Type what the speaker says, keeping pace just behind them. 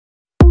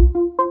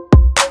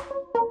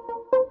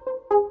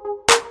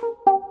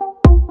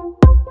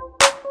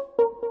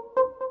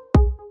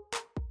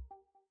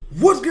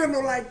What's good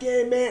on like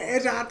that, man?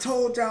 As I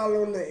told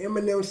y'all on the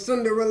Eminem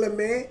Cinderella,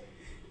 man,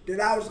 that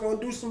I was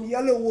gonna do some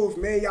YelaWolf,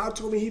 man. Y'all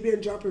told me he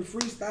been dropping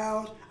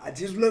freestyles. I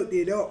just looked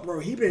it up, bro.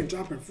 He been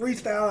dropping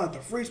freestyle after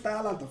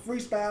freestyle after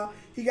freestyle.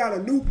 He got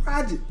a new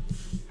project.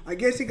 I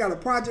guess he got a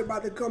project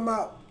about to come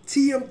out.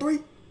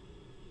 TM3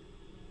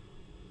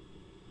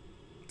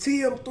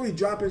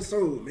 dropping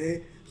soon,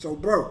 man. So,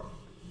 bro,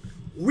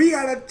 we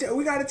gotta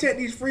check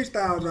these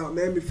freestyles out,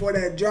 man, before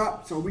that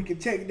drop, so we can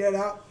check that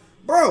out,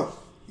 bro.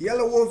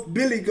 YelaWolf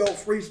Billy Goat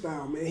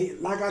freestyle,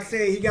 man. Like I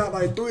said, he got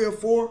like 3 or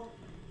 4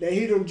 that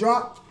he done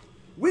dropped.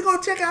 We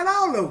gonna check out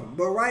all of them,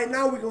 but right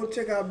now we gonna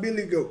check out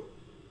Billy Goat.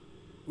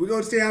 We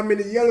gonna see how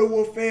many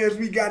YelaWolf fans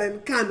we got in the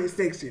comment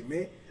section,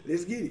 man.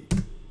 Let's get it.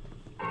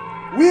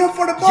 We here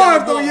for the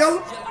bars though,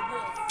 Yella.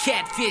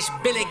 Catfish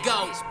Billy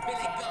Goat.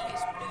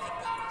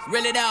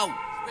 Really though.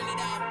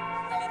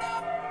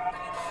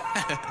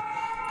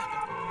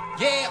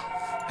 Yeah.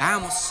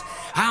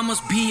 I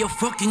must be a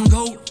fucking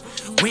goat.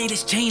 Way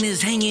this chain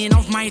is hanging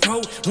off my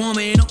throat,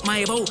 warming up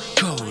my boat.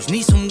 Clothes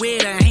need somewhere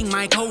to hang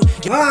my coat.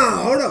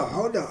 Wow,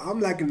 hold up. I'm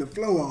liking the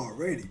flow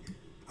already.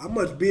 I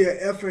must be a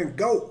effing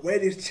goat. Way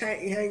this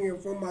chain hanging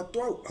from my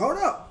throat. Hold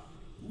up.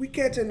 We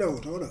catching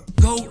those. Hold up.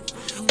 Goat.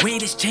 Way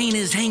this chain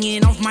is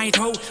hanging off my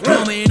throat,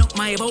 warming up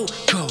my boat.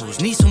 Clothes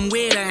need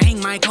somewhere to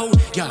hang my coat.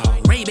 Y'all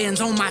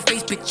Ray-Bans on my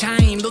face, bitch. I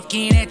ain't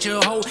looking at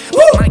your hoe.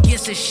 My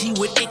guess is she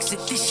would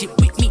exit this shit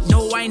with me.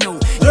 No, I know.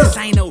 Yes,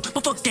 I know.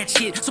 But fuck that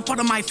shit. So part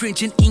of my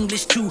French and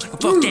English too.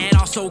 But fuck that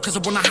also, cause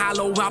I wanna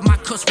hollow out my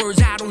cuss words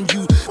out on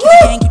you.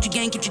 Get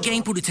your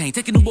gang, put the tank.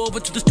 Taking the over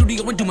to the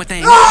studio and do my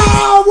thing.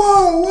 Oh,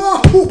 whoa,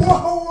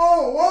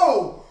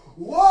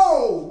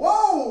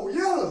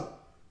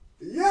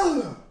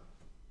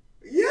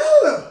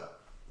 Yella.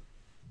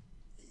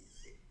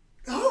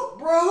 Oh,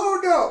 bro,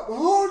 hold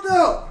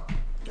up.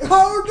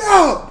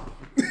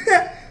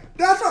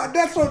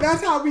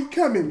 That's how we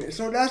coming, man.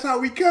 So that's how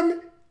we coming.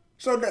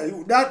 So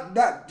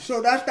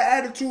that's the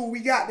attitude we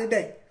got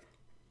today.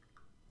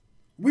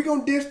 We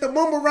gonna diss the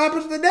mumble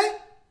rappers today?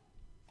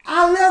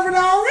 I love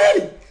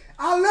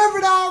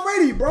it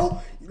already,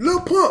 bro.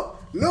 Lil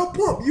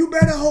Pump, you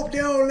better hope they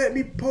don't let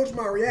me post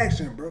my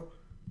reaction, bro.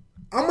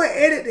 I'm gonna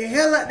edit the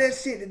hell out that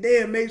shit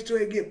today and make sure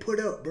it get put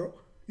up, bro.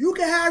 You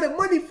can have the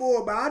money for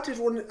it, but I just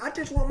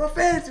want my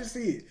fans to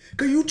see it.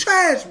 Cause you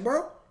trash,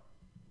 bro.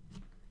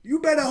 You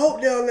better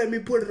hope they don't let me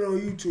put it on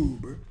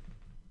YouTube, bro.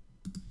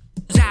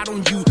 Out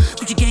on you.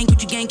 Put your gang, put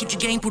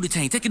the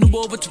tank. Taking the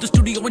over to the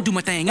studio and do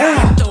my thing. I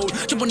am told.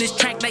 Jump on this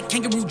track like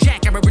Kangaroo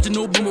Jack. I'm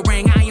original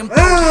boomerang. I am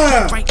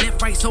left,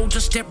 right, so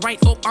just step right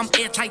up. I'm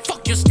airtight.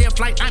 Fuck your step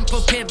like I'm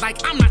prepared.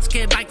 Like I'm not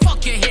scared. Like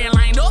fuck your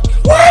hairline up.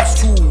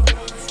 That's true.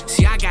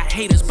 See, I got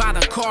haters by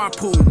the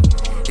carpool.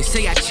 They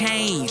say I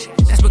changed.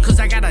 That's because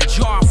I got a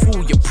jar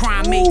full. You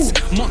primates,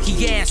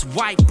 monkey ass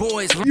white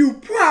boys. You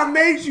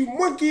primates, you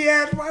monkey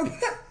ass white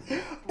boys.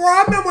 Bro,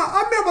 I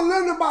remember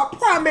learning about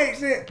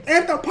primates in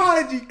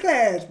anthropology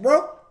class,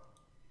 bro.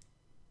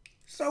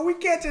 So we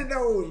catching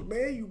those,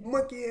 man. You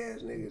monkey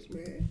ass niggas,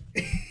 man.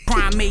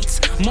 Primates,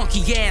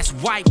 monkey ass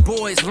white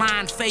boys,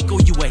 line fake,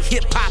 or you a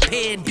hip hop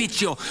head, bitch.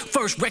 Your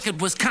first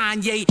record was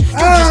Kanye. You just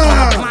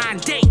on a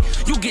blind date.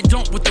 You get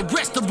dumped with the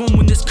rest of them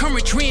when this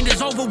current trend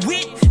is over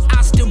with.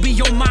 I'll still be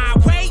on my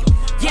way.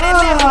 Yeah,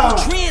 that level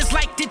trends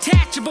like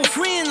detachable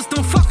friends.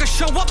 Them fuckers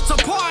show up to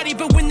party,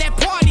 but when that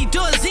party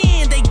does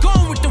end, they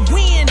gone with the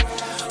wind.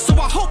 So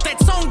I hope that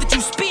song that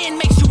you spin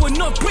makes you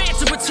enough bread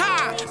to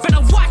retire.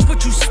 Better watch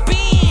what you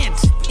spend.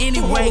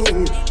 Anyway,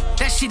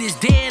 that shit is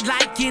dead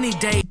like any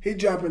day. He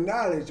dropping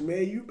knowledge,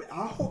 man.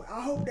 I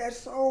hope that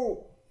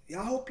song.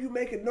 I hope you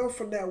make enough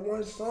from that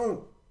one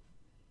song.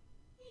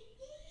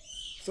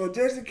 So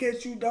just in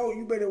case you don't,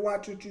 you better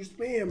watch what you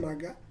spend, my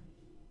guy.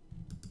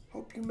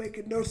 Hope you make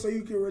enough so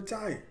you can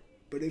retire.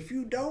 But if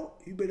you don't,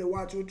 you better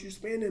watch what you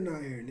spending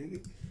out here,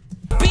 nigga.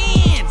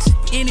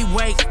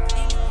 Anyway,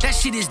 that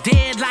shit is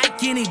dead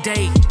like any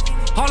day.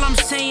 All I'm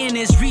saying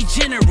is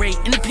regenerate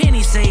and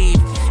penny save.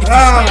 If you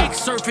swag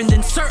surfing,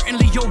 then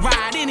certainly you'll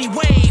ride any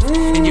wave.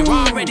 And you're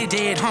already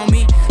dead,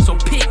 homie, so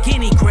pick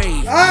any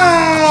grave.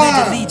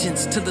 I pledge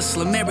allegiance to the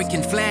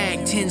Slamerican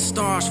flag. 10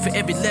 stars for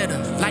every letter,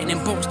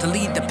 lightning bolts to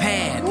lead the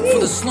path. For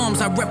the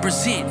slums I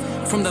represent,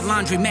 from the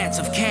laundromats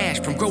of cash,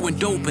 from growing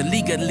dope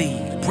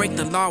illegally, break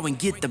the law and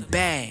get the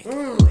bag.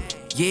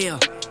 Yeah.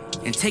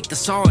 And take the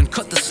saw and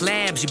cut the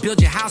slabs. You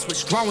build your house with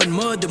straw and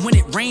mud, and when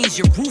it rains,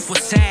 your roof will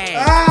sag.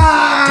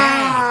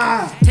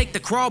 Take the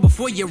crawl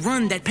before you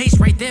run. That pace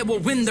right there will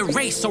win the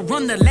race. So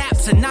run the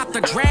laps and not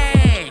the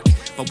drag.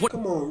 But what?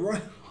 Come on,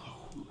 run.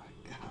 Oh my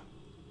God.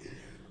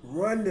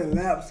 Run the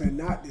laps and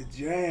not the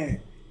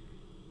drag.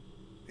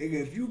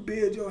 Nigga, if you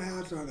build your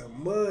house out of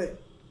mud,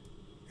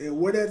 and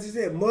what else you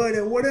said? Mud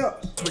and what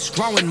else? With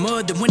straw and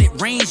mud, and when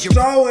it rains, you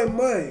straw and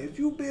mud. If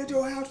you build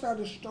your house out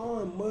of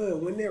straw and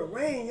mud, when it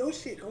rains, your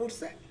shit gonna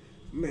sag.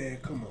 Man,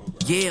 come on, bro.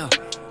 Yeah.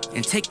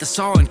 And take the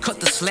saw and cut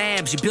the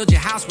slabs. You build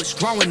your house with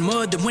straw and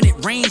mud, and when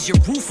it rains, your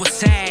roof will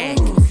sag.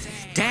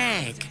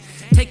 Dag.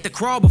 Take the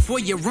crawl before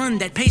you run.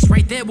 That pace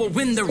right there will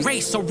win the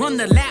race. So run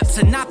the laps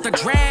and not the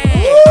drag.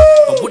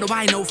 But what do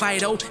I know,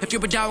 Fido? If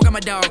you're a dog, I'm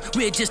a dog.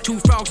 We're just two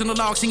frogs on the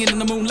log singing in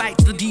the moonlight.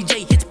 The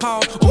DJ hits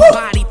pause. On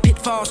body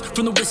pitfalls.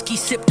 From the whiskey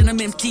sipped and I'm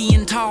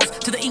emptying tall.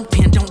 To the ink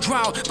pen, don't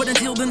draw. But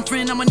until then,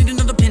 friend, I'ma need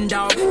another pin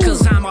dog.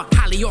 Cause I'm a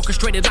highly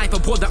orchestrated life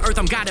aboard the earth.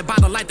 I'm guided by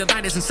the light. The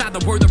light is inside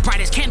the word. The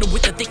brightest candle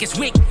with the thickest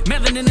wick.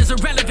 Melanin is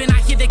irrelevant.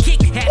 I hear the kick.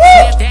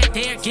 That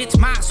there gets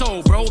my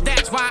soul, bro.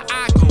 That's why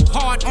I go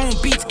hard on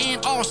beats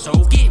and also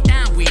get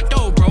down with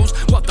those bros.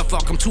 What the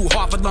fuck? I'm too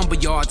hard for lumber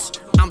yards.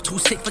 I'm too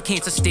sick for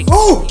cancer sticks.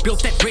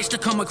 Built that bridge to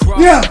come across.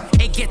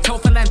 A ghetto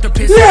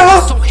philanthropist.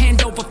 So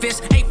hand over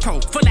fist. A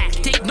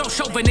prophylactic, no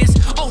chauvinist.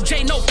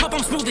 OJ, no pup,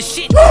 I'm smooth as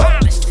shit.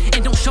 Polished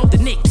and don't show the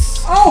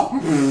nicks.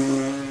 Bro,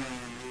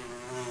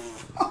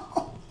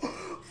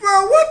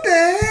 what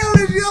the hell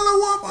is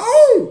YelaWolf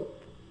on?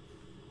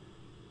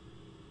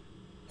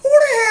 Who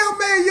the hell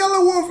made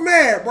YelaWolf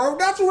mad, bro?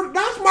 That's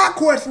my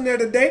question of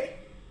the day.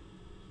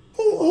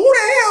 Who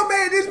the hell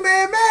made this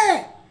man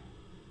mad?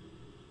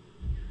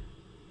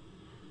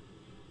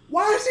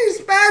 Why is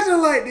he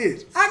spazzing like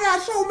this? I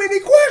got so many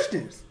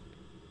questions.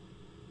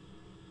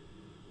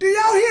 Do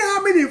y'all hear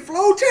how many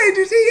flow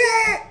changes he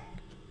had?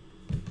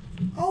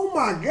 Oh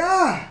my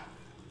God.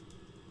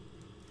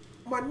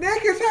 My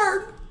neck is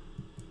hurting.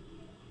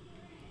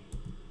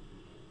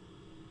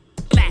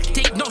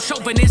 Lactic, no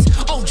chauvinist.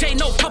 OJ,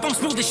 no pup, I'm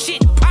smooth as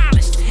shit.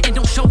 Polished and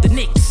don't show the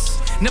nicks.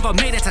 Never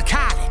made it to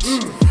college,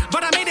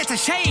 but I made it to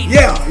shady.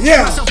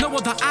 Yeah. Myself no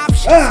other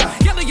options.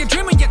 Yella, you're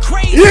dreaming, you're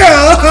crazy.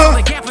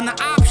 The gap in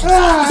the options.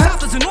 The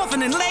South is an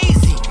orphan and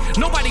lazy.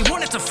 Nobody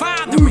wanted to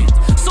father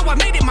it, so I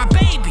made it my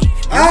baby.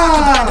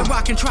 The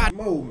rock and try.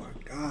 Oh my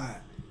God.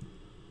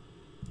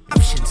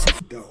 Options.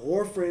 The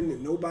orphan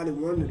and nobody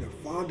wanted to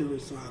father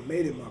it, so I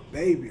made it my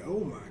baby. Oh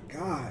my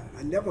God.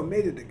 I never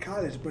made it to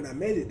college, but I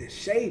made it to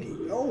shady.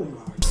 Oh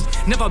my.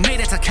 Never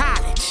made it to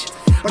college,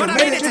 but I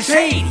made it to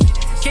shady.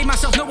 Gave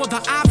myself no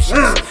other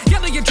options.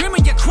 Yella, you're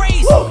dreaming, you're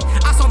crazy.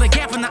 I saw the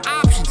gap in the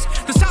options.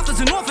 The South is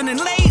an orphan and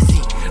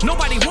lazy.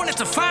 Nobody wanted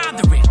to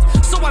father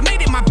it, so I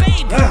made it my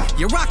baby.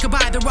 You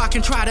rockabye the rock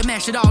and try to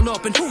mash it all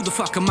up, and who the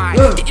fuck am I?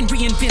 Didn't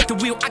reinvent the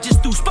wheel, I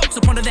just threw spokes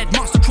up under that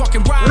monster truck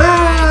and ride.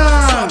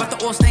 Sorry about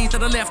the oil stains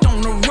that are left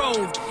on the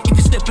road. If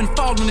you slip and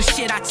fall on the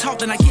shit I talk,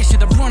 then I guess you're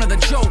the brunt of the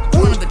joke.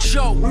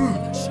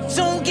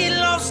 Don't get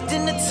lost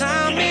in the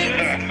timing.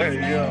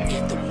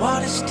 If the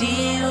water's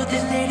still,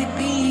 then let it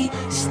be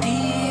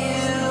still.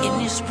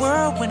 In this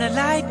world when the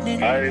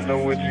lightning. I ain't know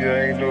what you,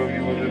 I ain't know if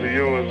you was in the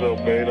yours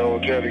up, man. I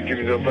was trying to get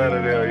it up out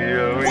of there, you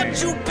know what I mean?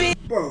 What you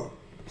be? Bro,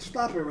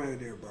 stop it right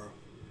there, bro.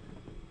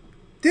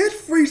 This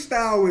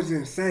freestyle was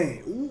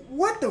insane.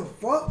 What the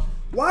fuck?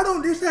 Why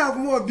don't this have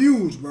more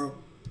views, bro?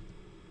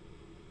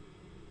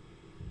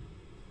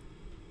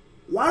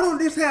 Why don't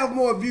this have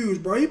more views,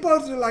 bro? He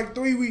posted it like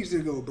 3 weeks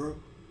ago, bro.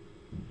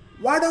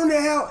 Why don't it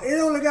have, it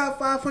only got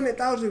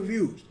 500,000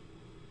 views.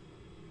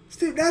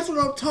 See, that's what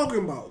I'm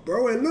talking about,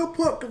 bro. And Lil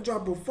Pump can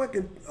drop a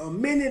fucking a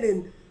minute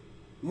and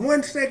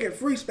 1 second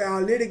freestyle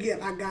and it'll get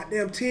like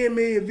goddamn 10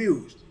 million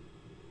views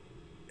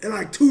in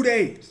like 2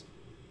 days.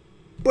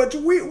 But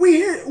we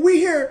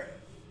hear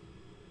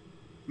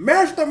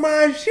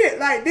mastermind shit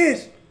like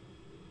this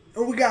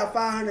and we got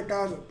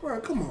 500,000. Bro,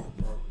 come on,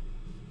 bro.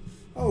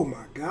 Oh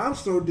my God, I'm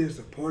so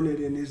disappointed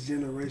in this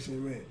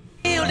generation, man.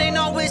 It ain't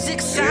always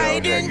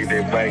exciting. Get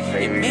that bike,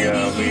 baby, you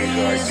know what I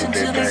mean? So I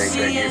get that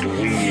thing, get the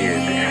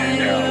weed.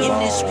 In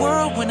this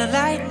world when the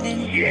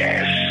lightning.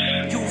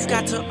 Yes. You've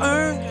got to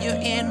earn your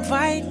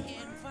invite.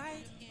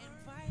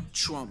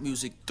 Trump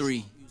Music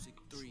 3.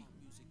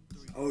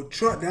 Oh,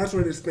 Trump, that's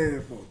what it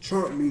stands for.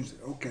 Trump Music,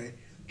 okay.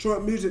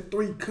 Trump Music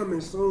 3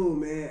 coming soon,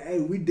 man. Hey,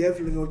 we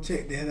definitely gonna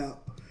check that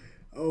out.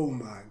 Oh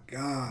my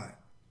God.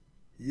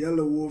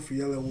 YelaWolf,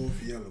 YelaWolf,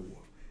 YelaWolf.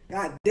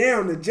 God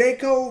damn, the J.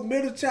 Cole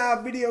Middle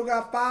Child video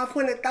got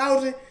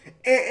 500,000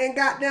 and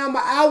got down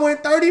by hour and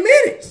 30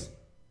 minutes.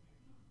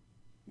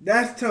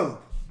 That's tough.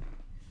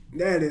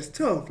 That is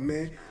tough,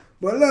 man.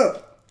 But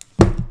look,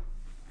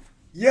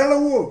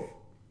 YelaWolf,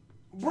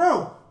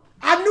 bro,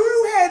 I knew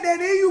you had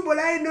that in you, but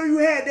I didn't know you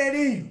had that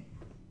in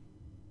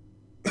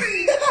you.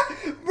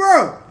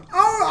 Bro,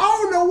 I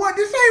don't know what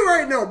to say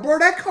right now, bro.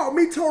 That caught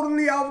me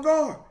totally off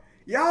guard.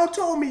 Y'all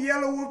told me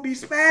YelaWolf be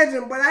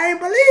spazzing, but I ain't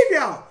believe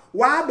y'all.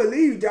 Well, I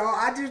believed y'all.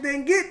 I just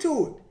didn't get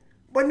to it.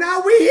 But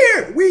now we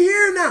here. We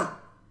here now.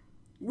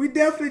 We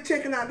definitely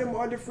checking out them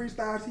other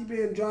freestyles he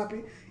been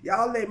dropping.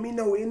 Y'all let me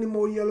know any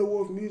more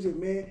YelaWolf music,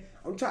 man.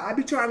 I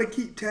be trying to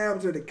keep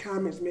tabs of the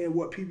comments, man,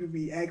 what people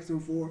be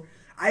asking for.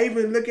 I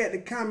even look at the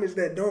comments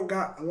that don't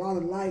got a lot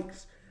of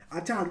likes. I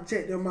try to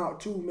check them out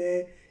too,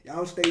 man.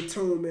 Y'all stay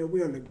tuned, man.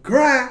 We on the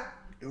grind.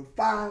 The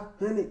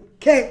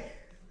 500K.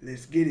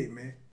 Let's get it, man.